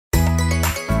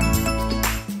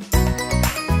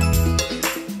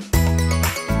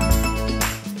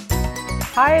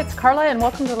Hi, it's Carla and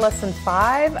welcome to lesson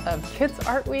 5 of Kids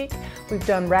Art Week. We've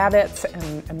done rabbits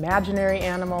and imaginary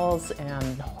animals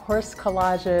and horse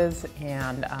collages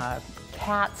and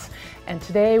cats, and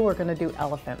today we're going to do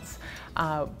elephants.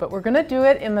 But we're going to do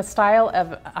it in the style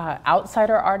of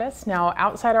outsider artists. Now,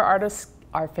 outsider artists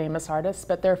are famous artists,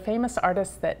 but they're famous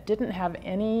artists that didn't have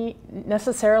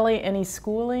necessarily any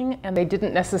schooling, and they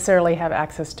didn't necessarily have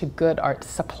access to good art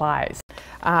supplies.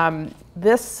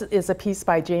 This is a piece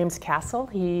by James Castle.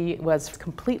 He was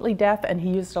completely deaf and he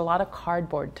used a lot of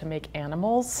cardboard to make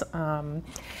animals.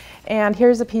 And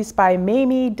here's a piece by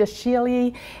Mamie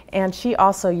DeShilly, and she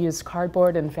also used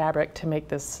cardboard and fabric to make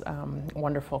this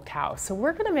wonderful cow. So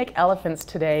we're going to make elephants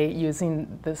today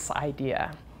using this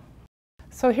idea.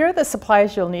 So here are the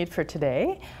supplies you'll need for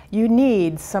today. You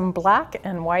need some black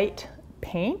and white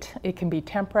paint. It can be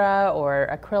tempera or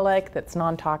acrylic that's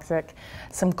non-toxic,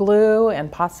 some glue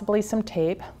and possibly some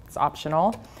tape. It's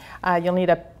optional. You'll need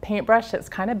a paintbrush that's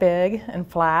kind of big and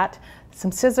flat,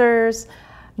 some scissors,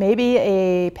 maybe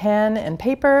a pen and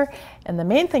paper, and the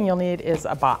main thing you'll need is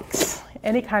a box.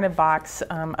 Any kind of box.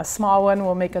 A small one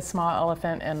will make a small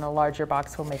elephant and a larger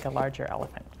box will make a larger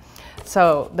elephant.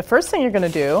 So the first thing you're going to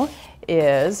do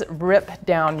is rip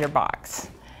down your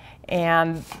box.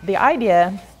 And the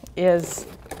idea is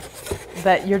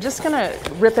that you're just going to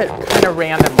rip it kind of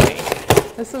randomly.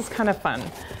 This is kind of fun.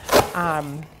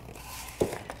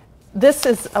 This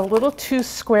is a little too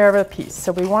square of a piece,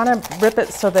 so we want to rip it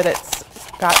so that it's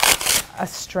got a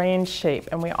strange shape.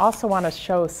 And we also want to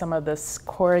show some of this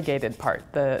corrugated part,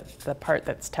 the part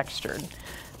that's textured.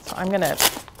 So I'm going to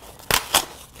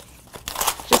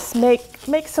just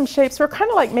make some shapes. We're kind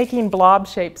of like making blob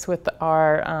shapes with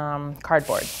our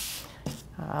cardboard.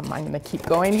 I'm going to keep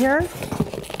going here.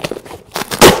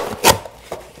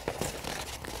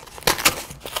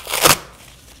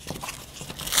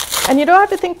 And you don't have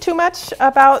to think too much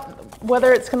about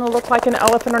whether it's going to look like an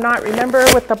elephant or not. Remember,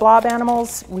 with the blob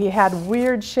animals, we had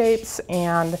weird shapes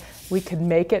and we could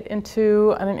make it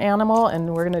into an animal,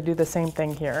 and we're going to do the same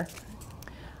thing here.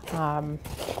 And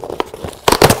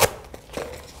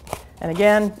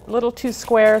again, a little too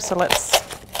square, so let's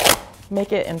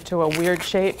make it into a weird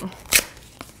shape.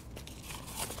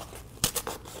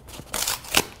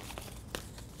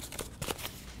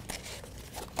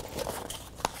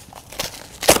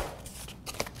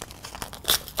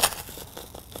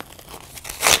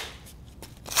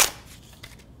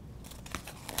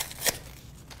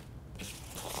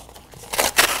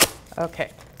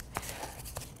 Okay.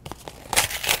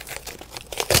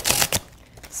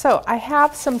 So I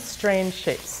have some strange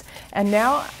shapes. And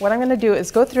now what I'm going to do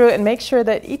is go through and make sure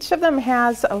that each of them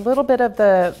has a little bit of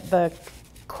the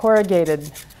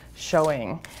corrugated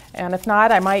showing. And if not,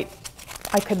 if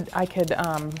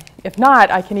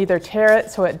not, I can either tear it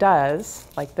so it does,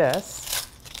 like this,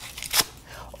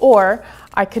 or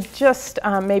I could just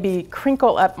maybe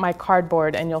crinkle up my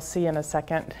cardboard, and you'll see in a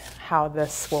second how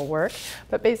this will work.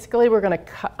 But basically we're going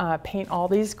to paint all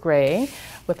these gray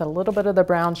with a little bit of the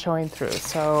brown showing through.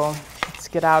 So let's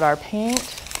get out our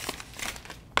paint.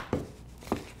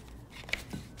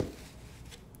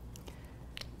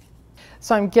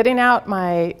 So I'm getting out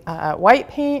my white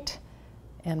paint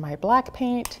and my black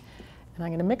paint, and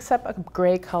I'm going to mix up a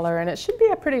gray color, and it should be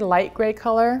a pretty light gray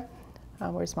color.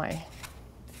 Where's my...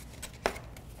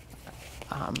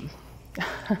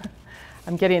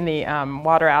 I'm getting the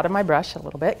water out of my brush a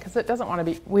little bit because it doesn't want to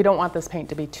be, we don't want this paint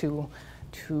to be too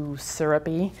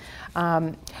syrupy.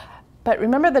 But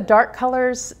remember, the dark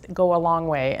colors go a long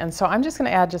way, and so I'm just going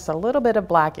to add just a little bit of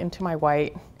black into my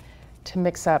white to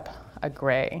mix up a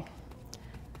gray.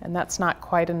 And that's not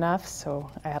quite enough,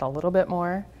 so I add a little bit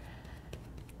more.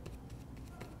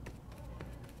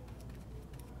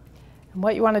 And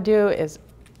what you want to do is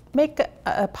make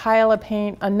a pile of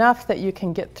paint enough that you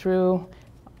can get through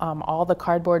all the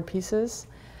cardboard pieces.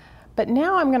 But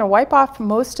now I'm going to wipe off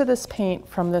most of this paint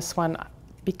from this one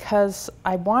because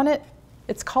I want it,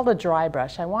 it's called a dry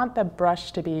brush. I want the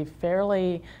brush to be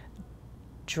fairly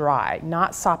dry,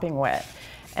 not sopping wet.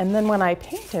 And then when I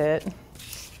paint it,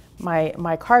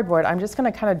 my cardboard, I'm just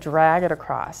going to kind of drag it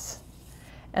across.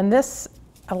 And this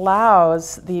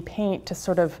allows the paint to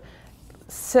sort of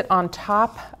sit on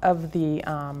top of the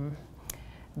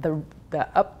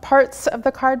up parts of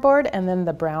the cardboard, and then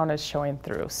the brown is showing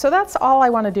through. So that's all I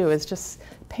want to do, is just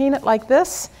paint it like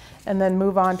this and then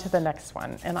move on to the next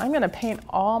one. And I'm going to paint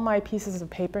all my pieces of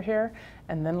paper here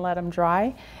and then let them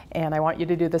dry, and I want you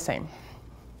to do the same.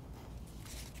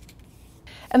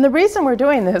 And the reason we're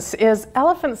doing this is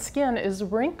elephant skin is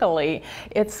wrinkly.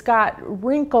 It's got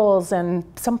wrinkles and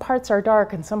some parts are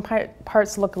dark and some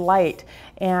parts look light.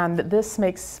 And this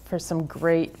makes for some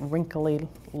great wrinkly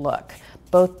look.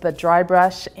 Both the dry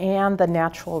brush and the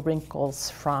natural wrinkles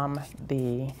from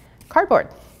the cardboard.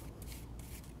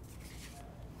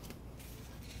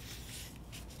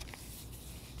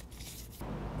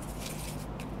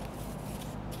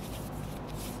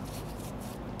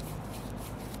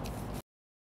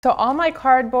 So all my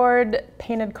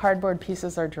painted cardboard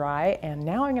pieces are dry, and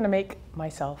now I'm going to make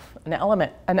myself an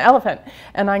elephant,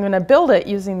 and I'm going to build it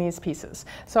using these pieces.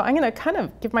 So I'm going to kind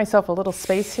of give myself a little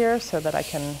space here so that I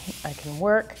can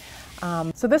work.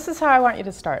 So this is how I want you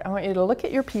to start. I want you to look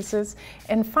at your pieces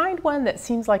and find one that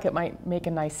seems like it might make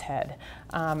a nice head.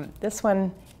 This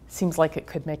one seems like it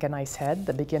could make a nice head,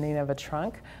 the beginning of a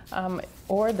trunk,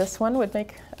 or this one would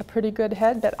make a pretty good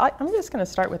head, but I'm just going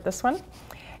to start with this one.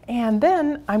 And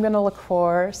then I'm going to look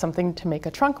for something to make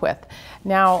a trunk with.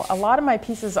 Now, a lot of my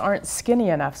pieces aren't skinny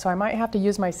enough, so I might have to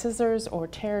use my scissors or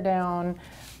tear down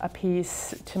a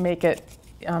piece to make it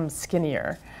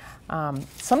skinnier.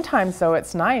 Sometimes, though,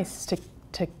 it's nice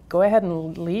to go ahead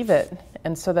and leave it,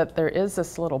 and so that there is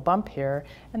this little bump here,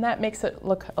 and that makes it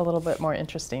look a little bit more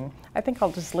interesting. I think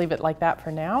I'll just leave it like that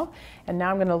for now. And now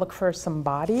I'm going to look for some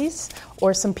bodies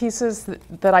or some pieces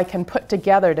that I can put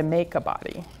together to make a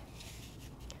body.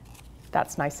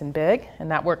 That's nice and big,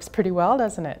 and that works pretty well,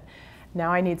 doesn't it?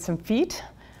 Now I need some feet,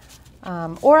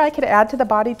 or I could add to the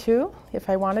body too, if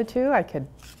I wanted to. I could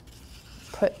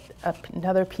put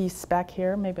another piece back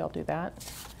here. Maybe I'll do that.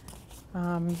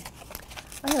 I'm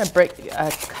going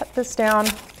to cut this down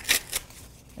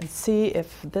and see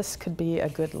if this could be a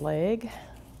good leg.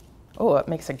 Oh, it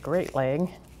makes a great leg.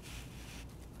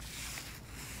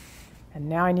 And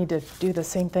now I need to do the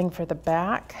same thing for the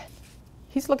back.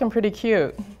 He's looking pretty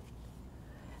cute.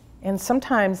 And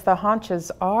sometimes the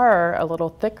haunches are a little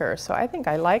thicker, so I think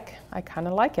I kind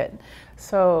of like it.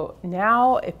 So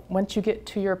now, once you get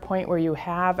to your point where you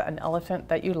have an elephant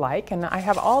that you like, and I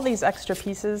have all these extra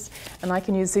pieces, and I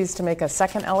can use these to make a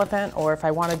second elephant, or if I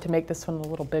wanted to make this one a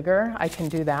little bigger, I can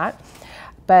do that.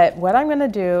 But what I'm going to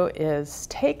do is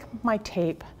take my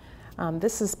tape.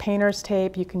 This is painter's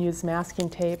tape. You can use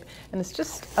masking tape, and it's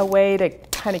just a way to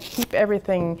kind of keep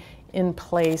everything in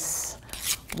place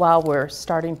while we're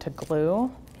starting to glue.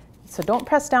 So don't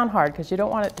press down hard because you don't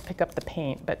want it to pick up the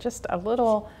paint, but just a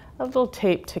little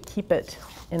tape to keep it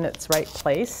in its right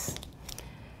place.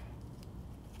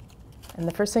 And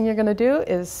the first thing you're going to do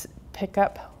is pick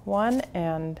up one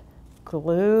and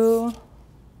glue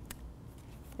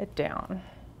it down.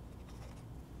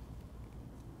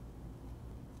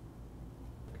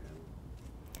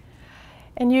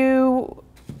 And you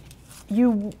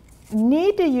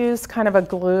need to use kind of a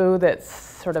glue that's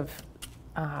sort of,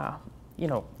 you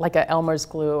know, like a Elmer's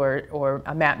glue or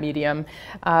a matte medium,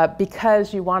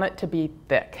 because you want it to be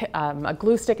thick. A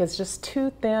glue stick is just too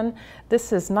thin.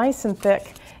 This is nice and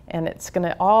thick, and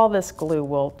all this glue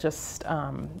will just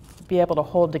be able to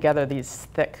hold together these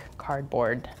thick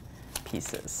cardboard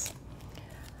pieces.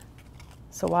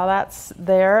 So while that's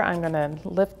there, I'm going to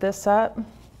lift this up and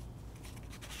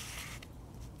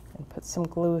put some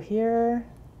glue here.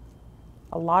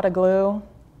 A lot of glue.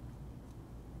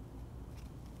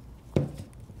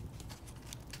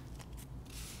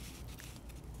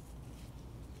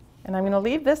 And I'm going to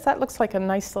leave this. That looks like a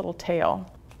nice little tail.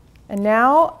 And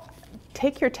now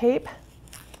take your tape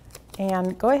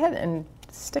and go ahead and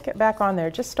stick it back on there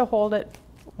just to hold it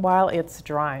while it's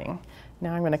drying.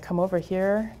 Now I'm going to come over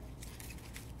here.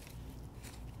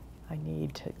 I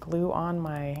need to glue on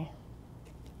my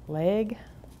leg.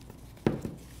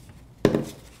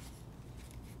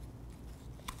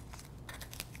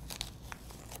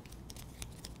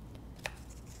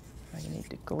 I need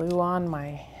to glue on my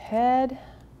head.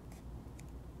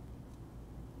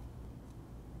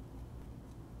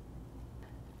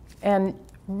 And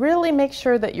really make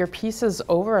sure that your pieces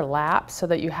overlap so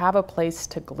that you have a place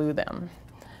to glue them.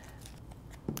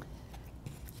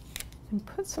 And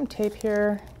put some tape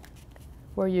here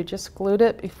where you just glued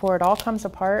it before it all comes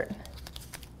apart.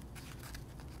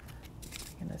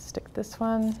 I'm going to stick this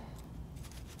one.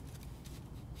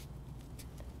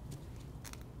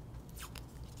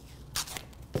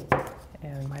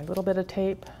 And my little bit of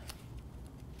tape.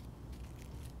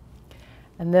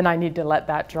 And then I need to let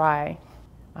that dry.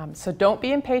 So don't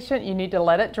be impatient, you need to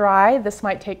let it dry. This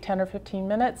might take 10 or 15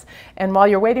 minutes. And while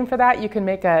you're waiting for that, you can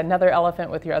make another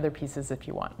elephant with your other pieces if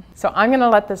you want. So I'm going to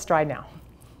let this dry now.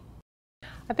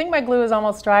 I think my glue is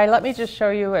almost dry. Let me just show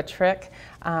you a trick.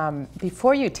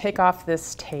 Before you take off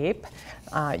this tape,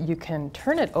 you can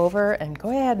turn it over and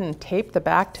go ahead and tape the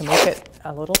back to make it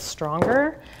a little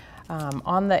stronger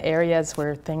on the areas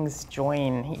where things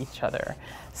join each other.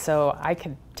 So I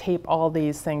could tape all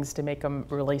these things to make them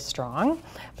really strong,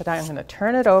 but I'm going to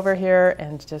turn it over here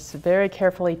and just very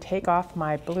carefully take off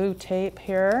my blue tape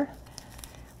here.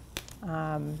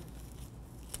 And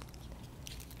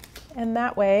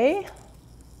that way,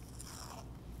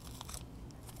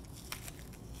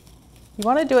 you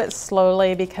want to do it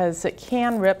slowly because it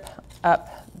can rip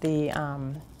up the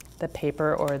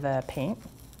paper or the paint.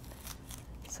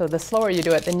 So the slower you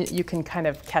do it, then you can kind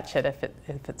of catch it if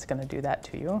it's going to do that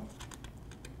to you.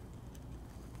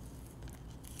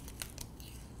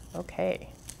 Okay.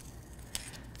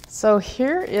 So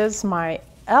here is my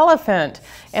elephant,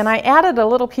 and I added a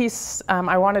little piece.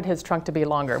 I wanted his trunk to be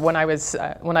longer. When I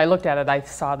looked at it, I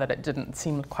saw that it didn't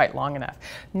seem quite long enough.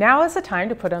 Now is the time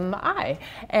to put in the eye,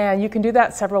 and you can do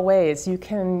that several ways. You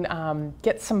can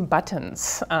get some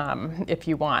buttons if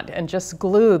you want, and just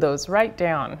glue those right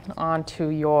down onto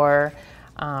your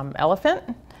elephant.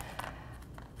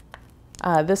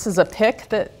 This is a pick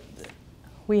that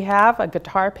we have, a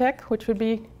guitar pick, which would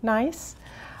be nice.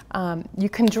 You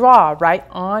can draw right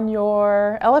on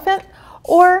your elephant,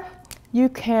 or you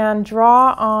can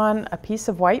draw on a piece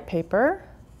of white paper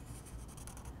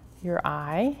your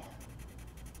eye.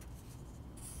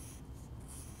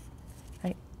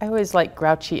 I always like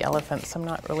grouchy elephants, I'm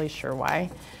not really sure why.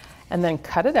 And then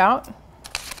cut it out.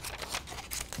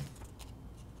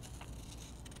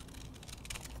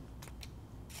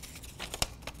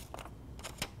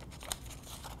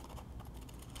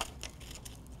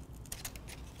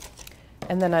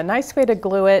 And then a nice way to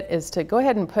glue it is to go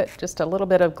ahead and put just a little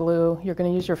bit of glue. You're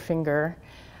going to use your finger.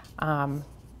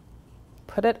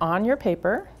 Put it on your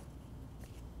paper,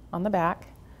 on the back.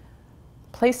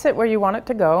 Place it where you want it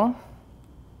to go.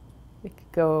 It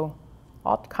could go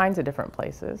all kinds of different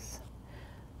places.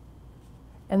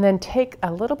 And then take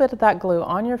a little bit of that glue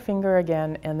on your finger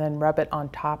again and then rub it on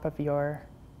top of your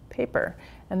paper.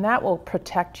 And that will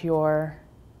protect your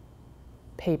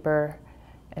paper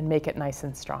and make it nice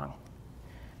and strong.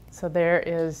 So there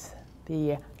is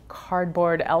the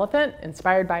cardboard elephant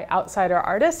inspired by outsider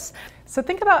artists. So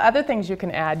think about other things you can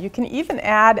add. You can even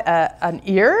add an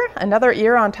ear, another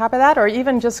ear on top of that, or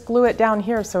even just glue it down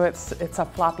here so it's a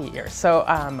floppy ear. So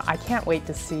I can't wait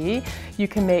to see. You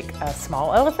can make a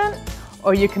small elephant,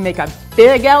 or you can make a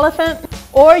big elephant,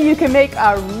 or you can make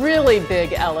a really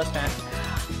big elephant.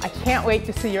 I can't wait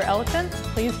to see your elephants.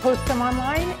 Please post them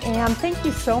online, and thank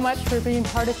you so much for being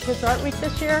part of Kids Art Week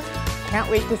this year. Can't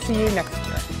wait to see you next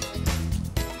year.